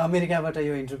उहाँ अमेरिकाबाट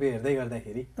यो इन्टरभ्यू हेर्दै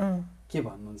गर्दाखेरि के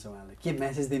भन्नुहुन्छ उहाँलाई के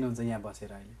मेसेज दिनुहुन्छ यहाँ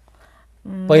बसेर अहिले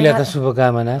पहिला त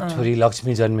शुभकामना छोरी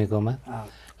लक्ष्मी जन्मेकोमा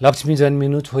लक्ष्मी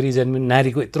जन्मिनु छोरी जन्मिनु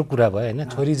नारीको यत्रो कुरा भयो होइन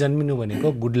छोरी जन्मिनु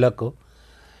भनेको गुड लक हो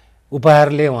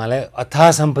उपहारले उहाँलाई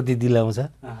अथाह सम्पत्ति दिलाउँछ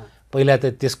पहिला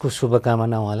त त्यसको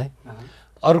शुभकामना उहाँलाई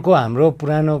अर्को हाम्रो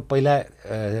पुरानो पहिला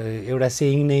एउटा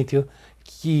सेयिङ नै थियो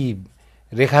कि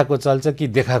रेखाको चल्छ कि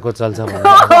देखाको चल्छ भनेर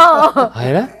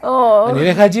होइन अनि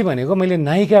रेखाजी भनेको मैले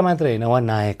नायिका मात्र होइन उहाँ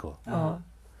नायक हो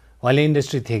उहाँले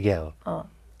इन्डस्ट्री थेग्या हो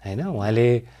होइन उहाँले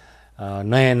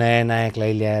नयाँ नयाँ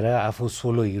नायकलाई ल्याएर आफू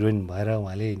सोलो हिरोइन भएर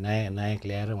उहाँले नयाँ नायक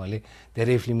ल्याएर उहाँले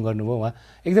धेरै फिल्म गर्नुभयो। उहाँ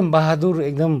एकदम बहादुर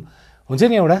एकदम हुन्छ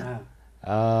नि एउटा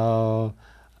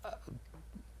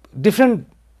डिफ्रेन्ट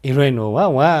हिरोइन हो उहाँ।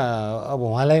 अब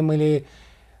उहाँलाई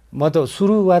म त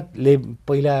सुरुवातले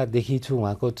पहिलादेखि छु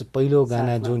उहाँको पहिलो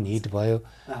गाना जुन हिट भयो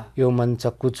यो मन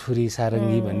चक्कु छुरी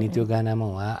सारङ्गी भन्ने त्यो गानामा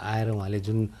उहाँ आएर उहाँले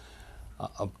जुन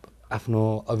आफ्नो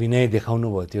अभिनय देखाउनु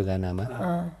भयो त्यो गानामा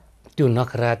त्यो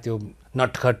नखरा त्यो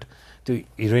नटखट त्यो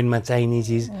हिरोइनमा चाहिने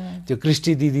चिज त्यो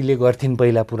क्रिस्टी दिदीले गर्थिन्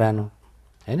पहिला पुरानो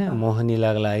होइन मोहनी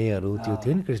लाग्लाईहरू त्यो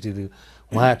थियो नि क्रिस्टी दिदी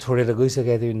उहाँ छोडेर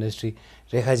गइसकेको थियो इन्डस्ट्री।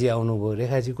 रेखाजी आउनुभयो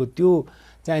रेखाजीको त्यो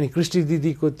चाहिने क्रिस्टी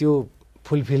दिदीको त्यो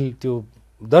फुलफिल त्यो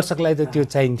दर्शकलाई त त्यो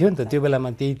चाहिन्थ्यो नि त त्यो बेलामा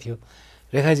त्यही थियो।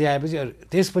 रेखाजी आएपछि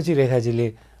त्यसपछि रेखाजीले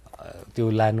त्यो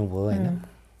लानुभयो होइन।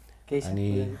 अनि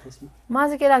मलाई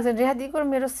चाहिँ के लाग्छ रेखाजीको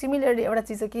मेरो सिमिलरिटी एउटा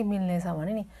चिज चाहिँ के मिल्ने छ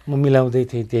भने नि म मिलाउँदै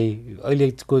थिएँ त्यही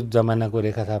अहिलेको जमानाको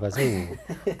रेखा थापा चाहिँ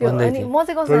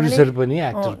प्रोड्युसर पनि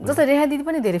एक्टर जस्तै रेखा दिदी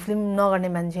पनि धेरै फिल्म नगर्ने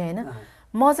मान्छे होइन।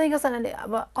 म चाहिँ कसैले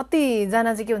अब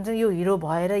कतिजना चाहिँ के हुन्छ यो हिरो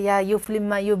भएर या यो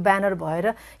फिल्ममा यो ब्यानर भएर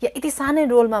या यति सानै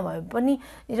रोलमा भए पनि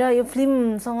र यो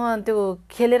फिल्मसँग त्यो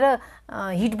खेलेर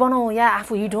हिट बनाऊ या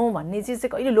आफू हिट हौँ भन्ने चिज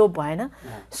चाहिँ कहिले लोभ भएन।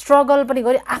 स्ट्रगल पनि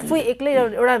गरी आफै एक्लै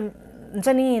एउटा हुन्छ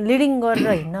नि लिडिङ गरेर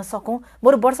हिँड्न सकौँ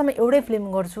बरु वर्षमा एउटै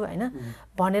फिल्म गर्छु होइन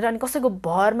भनेर अनि कसैको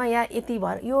भरमा या यति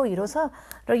भएर यो हिरो छ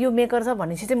र यो मेकर छ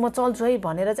भनेपछि चाहिँ म चल्छु है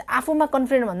भनेर चाहिँ आफूमा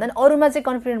कन्फिडेन्ट भन्दा नि अरूमा चाहिँ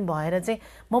कन्फिडेन्ट भएर चाहिँ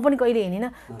म पनि कहिले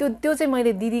हिँडिनँ। त्यो चाहिँ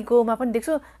मैले दिदीकोमा पनि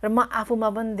देख्छु र म आफूमा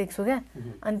पनि देख्छु क्या।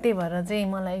 अनि त्यही भएर चाहिँ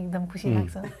मलाई एकदम खुसी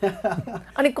लाग्छ।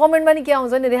 अनि कमेन्टमा नि के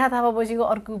आउँछ नि रेखा थापा बसीको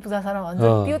अर्को पूजा शर्मा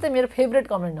भन्छ त्यो चाहिँ मेरो फेभरेट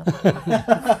कमेन्ट हो।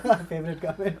 फेभरेट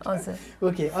कमेन्ट हजुर।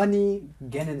 ओके अनि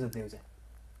ज्ञानेन्द्र देउजा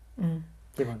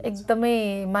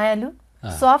एकदमै मायालु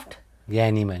सफ्ट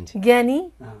ज्ञानी मान्छे ज्ञानी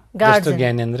गार्जियन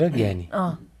ज्ञानेन्द्र ज्ञानी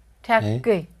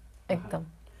ठ्याक्कै एकदम।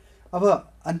 अब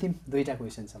अन्तिम दुईटा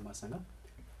क्वेसन छ मसँग।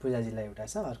 पूजाजीलाई एउटा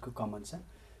छ अर्को कमन छ।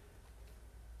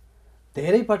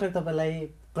 धेरै पटक तपाईँलाई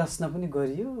प्रश्न पनि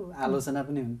गरियो आलोचना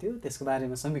पनि हुन्थ्यो त्यसको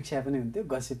बारेमा समीक्षा पनि हुन्थ्यो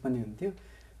गसिप पनि हुन्थ्यो।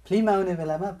 फिल्म आउने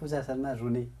बेलामा पूजा शर्मा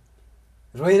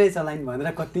रोइरै चलाइन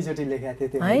भनेर कतिचोटि लेखेको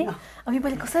थियो है। अब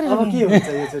योपालि कसरी अब के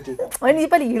हुन्छ योचोटि होइन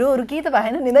योपालि हिरोहरू केही त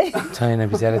भएन नि दाइ छैन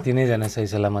बिचरा तिनैजना सही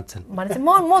सलामत छन् भने चाहिँ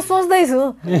म सोच्दैछु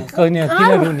होइन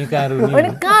कहाँ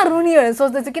रुनी भनेर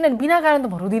सोच्दैछु किनभने बिना कारण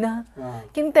त म रुदिनँ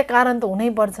किन त्यहाँ कारण त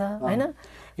हुनैपर्छ होइन।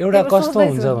 एउटा कस्तो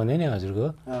हुन्छ भने नि हजुरको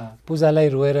पूजालाई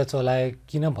रोएर चलाए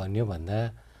किन भन्यो भन्दा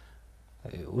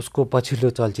उसको पछिल्लो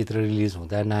चलचित्र रिलिज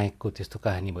हुँदा नायकको त्यस्तो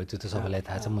कहानी भयो त्यो त सबैलाई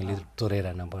थाहा छ मैले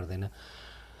तोराइरहन पर्दैन।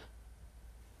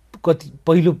 कति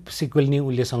पहिलो सिक्वेल नि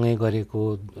उसले सँगै गरेको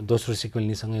दोस्रो सिक्वेल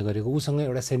नि सँगै गरेको उसँग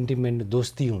एउटा सेन्टिमेन्ट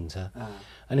दोस्ती हुन्छ।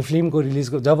 अनि फिल्मको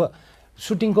रिलिजको जब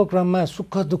सुटिङको क्रममा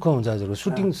सुख दुःख हुन्छ हजुरको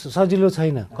सुटिङ सजिलो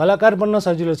छैन कलाकार बन्न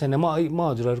सजिलो छैन। म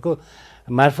हजुरहरूको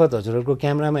मार्फत हजुरहरूको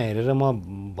क्यामेरामा हेरेर म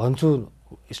भन्छु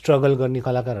स्ट्रगल गर्ने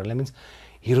कलाकारहरूलाई मिन्स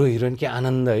हिरो हिरोइन के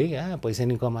आनन्द है पैसा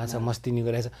नि कमाएको छ मस्ती नि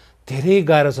गरेको छ धेरै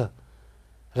गाह्रो छ।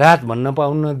 रात भन्न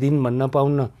पाउन्न दिन भन्न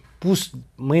पाउन्न पुस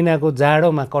महिनाको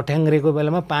जाडोमा कठ्याङ्ग्रेको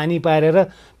बेलामा पानी पारेर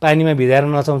पानीमा भिजाएर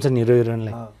नचाउँछन् हिरो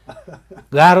हिरोइनलाई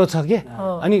गाह्रो छ क्या।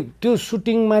 अनि त्यो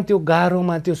सुटिङमा त्यो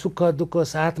गाह्रोमा त्यो सुख दुःख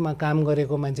साथमा काम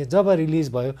गरेको मान्छे जब रिलिज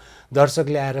भयो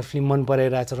दर्शकले आएर फिल्म मन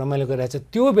पराइरहेछ रमाइलो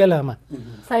गरिरहेछ त्यो बेलामा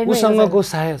उसँगको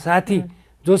साथी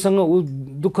जोसँग ऊ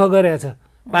दुःख गरेछ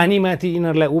पानीमाथि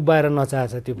यिनीहरूलाई उभाएर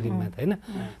नचाहेछ त्यो फिल्ममा त होइन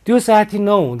त्यो साथी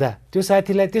नहुँदा त्यो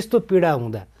साथीलाई त्यस्तो पीडा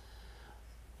हुँदा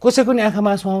कसैको नि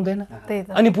आँखामा आँसु आउँदैन।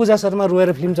 अनि पूजा शर्मा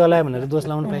रोएर फिल्म चलायो भनेर दोष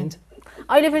लाउनु पाइन्छ।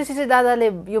 अहिले फेरि सिसी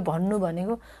दादाले यो भन्नु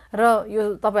भनेको र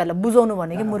यो तपाईँहरूलाई बुझाउनु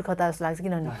भनेको मूर्खता जस्तो लाग्छ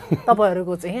किनभने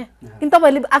तपाईँहरूको चाहिँ किन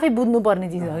तपाईँहरूले आफै बुझ्नुपर्ने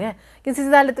चिज हो क्या। किन सिसी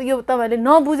दादाले त यो तपाईँहरूले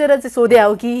नबुझेर चाहिँ सोधे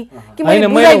हो कि मैले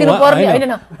बुझाइदिनु पर्ने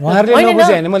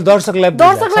होइन दर्शकलाई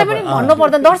पनि भन्नु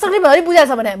पर्दैन। दर्शकले भरि बुझाएको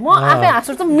छ भने म आफै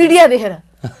हाँस्छु त मिडिया देखेर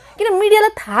किन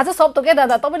मिडियालाई थाहा छ सब त क्या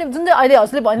दादा तपाईँले जुन चाहिँ अहिले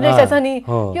हजुरले भनिरहेको छ नि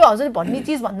यो हजुरले भन्ने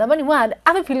चिज भन्दा पनि उहाँहरूले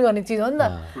आफै फिल गर्ने चिज हो नि त।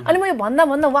 अनि म यो भन्दा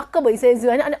वाक्क भइसकेको छु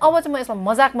होइन। अनि अब चाहिँ म यसमा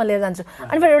मजाकमा लिएर जान्छु।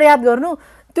 अनि फेरि एउटा याद गर्नु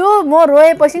त्यो म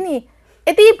रोएपछि नि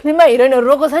यति फिल्ममा हिरोइनहरू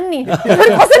रोएको छन् नि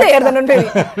कसैले हेर्दैनन् फेरि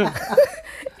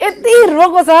यति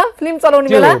रोएको छ फिल्म चलाउने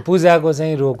बेला पूजाको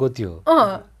चाहिँ रोको थियो।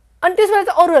 अनि त्यसबाट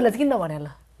चाहिँ अरूहरूलाई चाहिँ किन भने ल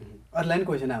अरूलाई नि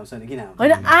क्वेसन आउँछ नि किन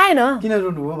होइन आएन किन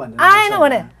रुनु हो भनेर आएन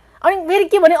भने अनि फेरि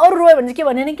के भने अरू रोयो भने चाहिँ के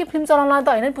भने नि के फिल्म चलाउन त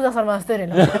होइन पूजा शर्मा जस्तै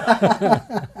रहेन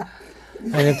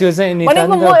होइन त्यो चाहिँ नि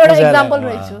भनेको म एउटा एक्जाम्पल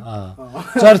रहेछु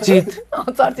चर्चित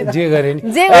चर्चित जे गरे नि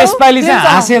जे हो, यसपालि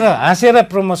चाहिँ फिल्म हाँसेर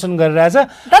प्रमोसन गरिरहेछ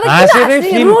तर किन हाँसेरै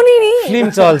हाँस्ने? रुनी नि। फिल्म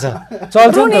चल्छ नि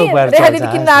त उपहार रेखा दिदी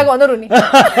किन्न आएको भन्दा रुनी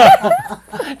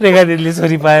रेखा दिदीले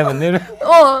छोरी पायो भन्ने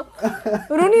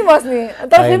रुनी बस्ने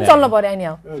तर फिल्म चल्नु पर्यो एनी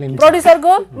हाउ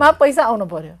प्रड्युसरको मा पैसा आउनु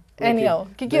पर्यो एनी हाउ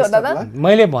के हो दादा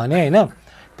मैले भने होइन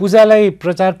पूजालाई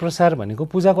प्रचार प्रसार भनेको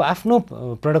पूजाको आफ्नो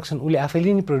प्रडक्सन उसले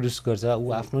आफैले नि प्रड्युस गर्छ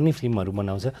ऊ आफ्नो नै फिल्महरू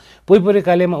बनाउँछ पोइपरे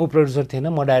कालेमा ऊ प्रड्युसर थिएन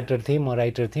म डाइरेक्टर थिएँ म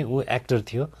राइटर थिएँ ऊ एक्टर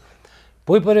थियो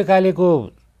पोइपरे कालेको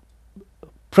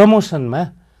प्रमोसनमा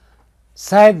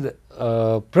सायद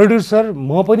प्रड्युसर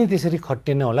म पनि त्यसरी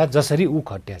खट्टेन होला जसरी ऊ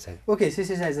खट्या छ ओके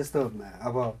सिसिसाई जस्तो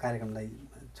अब कार्यक्रमलाई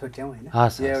छोट्याउँ होइन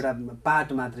हस्, यो एउटा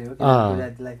पार्ट मात्रै हो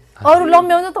किनभने अरू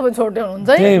लम्ब्याउँछ तपाईँ छोड्दै हुनुहुन्छ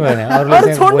है त्यही भने अरू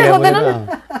छोड्दै खोज्दैनन्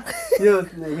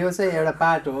यो चाहिँ एउटा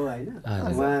पार्ट हो होइन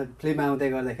उहाँ फिल्म आउँदै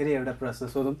गर्दाखेरि एउटा प्रश्न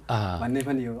सोधौँ भन्ने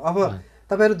पनि हो अब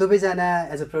तपाईँहरू दुवैजना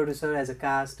as a producer as a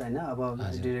caste होइन अब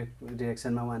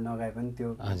डिरेक्सनमा उहाँ नगए पनि त्यो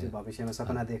भविष्यमा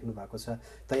सपना देख्नु भएको छ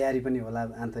तयारी पनि होला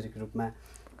आन्तरिक रूपमा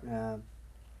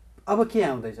अब के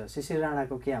आउँदैछ शिशिर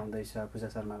राणाको के आउँदैछ पूजा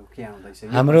शर्माको के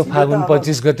आउँदैछ हाम्रो फागुन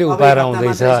 25 गते उपहार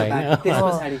आउँदैछ होइन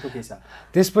त्यसपछाडिको के छ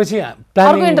त्यसपछि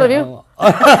अर्को इन्टरभ्यु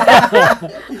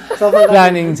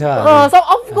प्लानिङ छ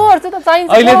अफ कोर्स त्यो त चाहिन्छ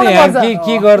अहिले त यहाँ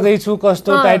के गर्दैछु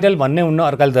कस्तो टाइटल भन्ने हुन्न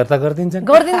अर्काले दर्ता गरिदिन्छन्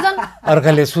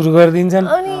अर्काले सुरु गरिदिन्छन्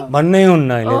भन्नै हुन्न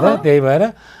अहिले त त्यही भएर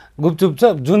गुपचुप छ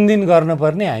जुन दिन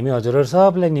गर्नुपर्ने हामी हजुरहरू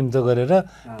सबलाई निम्तो गरेर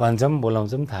भन्छौँ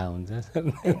बोलाउँछौँ थाहा हुन्छ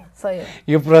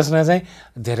यो प्रश्न चाहिँ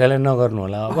धेरैलाई नगर्नु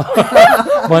होला अब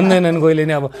भन्दैनन् कोहीले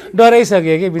नि अब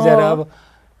डराइसक्यो कि बिचरा अब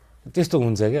त्यस्तो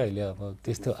हुन्छ क्या अहिले अब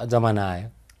त्यस्तो जमाना आयो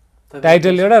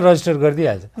टाइटल एउटा रजिस्टर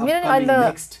गरिदिइहाल्छ मेरो नि अहिले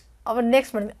अब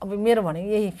नेक्स्ट भने अब मेरो भनेको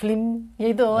यही फिल्म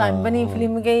यही त हो हामी पनि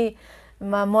फिल्मकै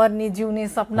मर्ने जिउने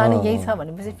सपना नै यही छ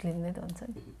भनेपछि फिल्म नै त हुन्छ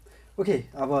नि ओके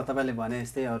अब तपाईँले भने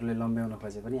जस्तै अरूले लम्ब्याउन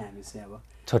खोजे पनि हामी चाहिँ अब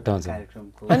छोटाउँछ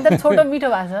कार्यक्रमको अनि त छोटो मिठो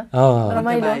भएको छ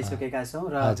रमाइलो आइसकेका छौँ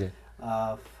र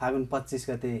फागुन 25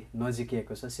 गते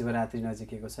नजिकिएको छ शिवरात्रि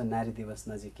नजिकिएको छ नारी दिवस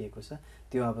नजिकिएको छ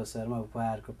त्यो अवसरमा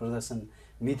उपहारको प्रदर्शन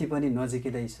मिति पनि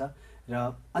नजिकिँदैछ र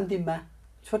अन्तिममा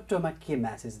छोटोमा के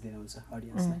म्यासेज दिनुहुन्छ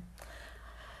अडियन्सलाई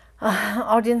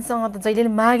अडियन्ससँग त जहिले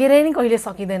पनि मागेरै नै कहिले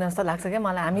सकिँदैन जस्तो लाग्छ क्या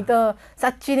मलाई हामी त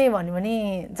साँच्ची नै भन्यो भने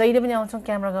जहिले पनि आउँछौँ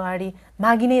क्यामेराको अगाडि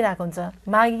मागि नै रहेको हुन्छ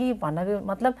मागी भन्नको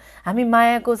मतलब हामी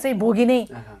मायाको चाहिँ भोगी नै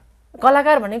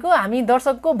कलाकार भनेको हामी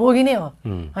दर्शकको भोगी नै हो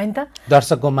होइन त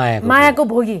दर्शकको मायाको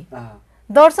भोगी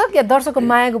दर्शक या दर्शकको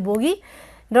मायाको भोगी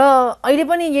र अहिले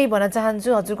पनि यही भन्न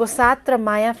चाहन्छु हजुरको साथ र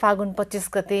माया फागुन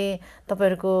 25 गते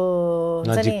तपाईँहरूको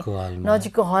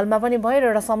नजिकको हलमा पनि भयो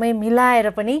र एउटा समय मिलाएर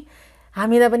पनि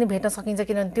हामीलाई पनि भेट्न सकिन्छ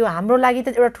किनभने त्यो हाम्रो लागि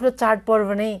त एउटा ठुलो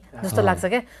चाडपर्व नै जस्तो लाग्छ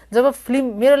क्या जब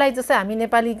फिल्म मेरो लागि जस्तै हामी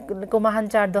नेपालीको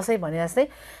महान चाड दसैँ भने जस्तै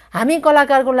हामी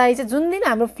कलाकारको लागि चाहिँ जुन दिन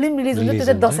हाम्रो फिल्म रिलिज हुन्छ त्यो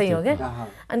चाहिँ दसैँ हो क्या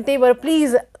अनि त्यही भएर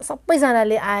प्लिज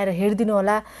सबैजनाले आएर हेरिदिनु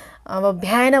होला अब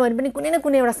भ्याएन भने पनि कुनै न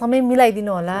कुनै एउटा समय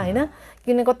मिलाइदिनु होला होइन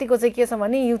किन कतिको चाहिँ के छ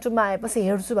भने युट्युबमा आएपछि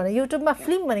हेर्छु भने युट्युबमा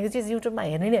फिल्म भनेको चिज युट्युबमा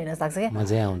हेर्ने नै होइन जस्तो लाग्छ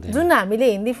क्या जुन हामीले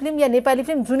हिन्दी फिल्म या नेपाली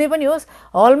फिल्म जुनै पनि होस्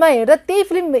हलमा हेर्दा त्यही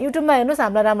फिल्म युट्युबमा हेर्नुहोस्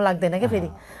हामीलाई राम्रो लाग्दैन क्या फेरि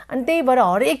अनि त्यही भएर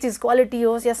हरेक चिज क्वालिटी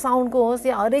होस् या साउन्डको होस्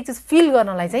या हरेक चिज फिल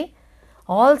गर्नलाई चाहिँ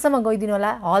हलसम्म गइदिनु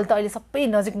होला हल त अहिले सबै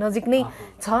नजिक नजिक नै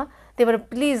छ त्यही भएर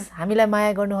प्लिज हामीलाई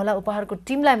माया गर्नु होला उपहारको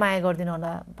टिमलाई माया गरिदिनु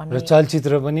होला र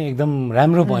चलचित्र पनि एकदम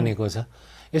राम्रो बनेको छ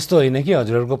यस्तो होइन कि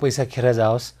हजुरहरूको पैसा खेर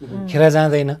जाओस् खेर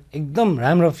जाँदैन एकदम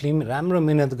राम्रो फिल्म राम्रो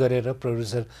मेहनत गरेर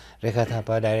प्रड्युसर रेखा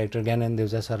थापा डाइरेक्टर ज्ञानेन्द्र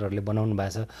देउजा सरहरूले बनाउनु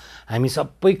भएको छ हामी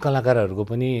सबै कलाकारहरूको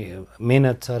पनि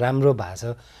मेहनत छ राम्रो भएको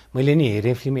छ मैले नि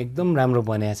हेरेँ फिल्म एकदम राम्रो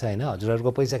बनाएको छ होइन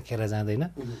हजुरहरूको पैसा खेर जाँदैन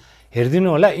हेरिदिनु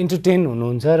होला इन्टरटेन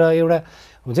हुनुहुन्छ र एउटा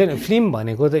हुन्छ नि फिल्म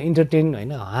भनेको त इन्टरटेन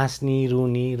होइन हाँस्ने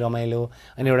रुनी रमाइलो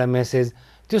अनि एउटा मेसेज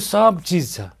त्यो सब चिज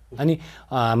छ अनि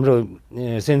हाम्रो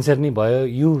सेन्सर नि भयो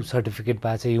यु सर्टिफिकेट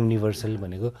पाएको छ युनिभर्सल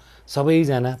भनेको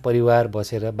सबैजना परिवार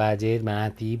बसेर बाजे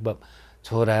माती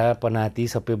छोरा पनाती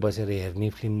सबै बसेर हेर्ने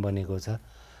फिल्म बनेको छ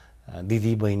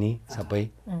दिदी बहिनी सबै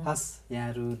हस्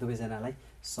यहाँहरू दुवैजनालाई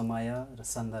समय र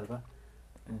सन्दर्भ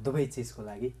दुवै चिजको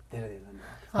लागि धेरै धेरै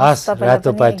धन्यवाद हस्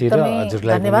रातोपाटी र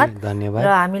हजुरलाई पनि धन्यवाद र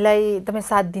हामीलाई तपाईँ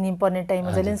साथ दिनु पर्ने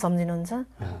टाइममा जहिले पनि सम्झिनुहुन्छ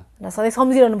र सधैँ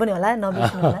सम्झिरहनु पनि होला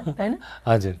नबिर्सनु होला हैन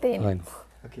हजुर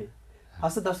ओके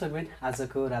हस् दर्शकबिन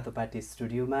आजको रातोपाटी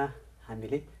स्टुडियोमा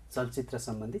हामीले चलचित्र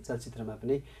सम्बन्धी चलचित्रमा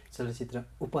पनि चलचित्र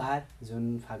उपहार जुन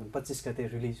फागुन 25 गते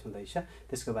रिलिज हुँदैछ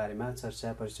त्यसको बारेमा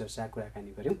चर्चा परिचर्चा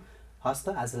कुराकानी गऱ्यौँ हस्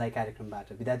त आजलाई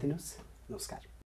कार्यक्रमबाट बिदा दिनुहोस् नमस्कार